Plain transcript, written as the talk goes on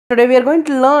Today we are going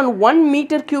to learn 1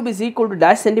 meter cube is equal to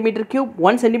dash centimeter cube,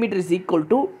 1 centimeter is equal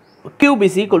to cube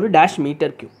is equal to dash meter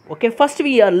cube. Okay, first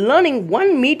we are learning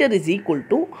 1 meter is equal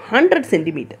to 100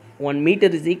 centimeter. 1 meter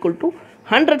is equal to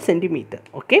 100 centimeter.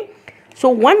 Okay, so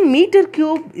 1 meter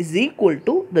cube is equal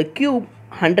to the cube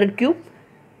 100 cube,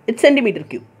 it's centimeter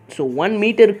cube. So 1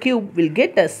 meter cube will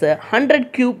get us a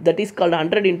 100 cube, that is called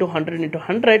 100 into 100 into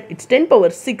 100. It's 10 power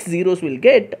 6 zeros will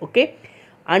get, okay,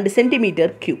 and centimeter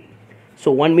cube. So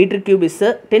 1 meter cube is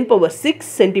a 10 power 6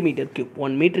 centimeter cube.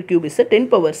 1 meter cube is a 10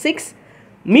 power 6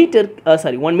 meter,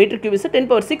 1 meter cube is a 10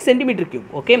 power 6 centimeter cube.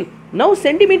 Okay. Now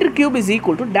centimeter cube is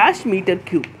equal to dash meter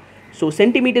cube. So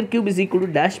centimeter cube is equal to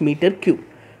dash meter cube.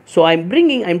 So I'm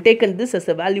taken this as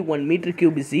a value 1 meter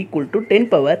cube is equal to 10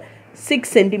 power 6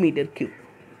 centimeter cube.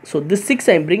 So this 6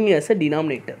 I am bringing as a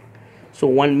denominator. So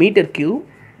 1 meter cube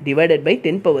divided by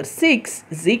 10 power 6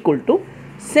 is equal to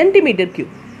centimeter cube.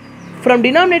 From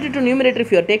denominator to numerator,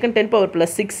 if you are taken 10 power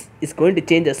plus 6 is going to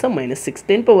change as a minus 6.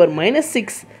 10 power minus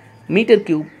 6 meter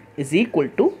cube is equal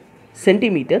to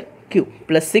centimeter cube.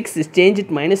 Plus 6 is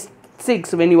changed minus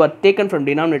 6 when you are taken from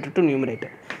denominator to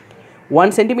numerator.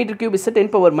 1 centimeter cube is a 10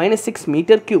 power minus 6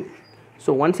 meter cube.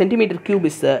 So 1 centimeter cube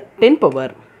is a 10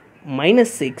 power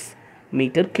minus 6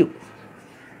 meter cube.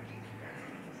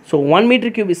 So 1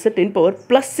 meter cube is a 10 power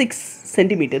plus 6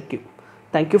 centimeter cube.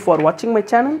 Thank you for watching my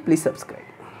channel. Please subscribe.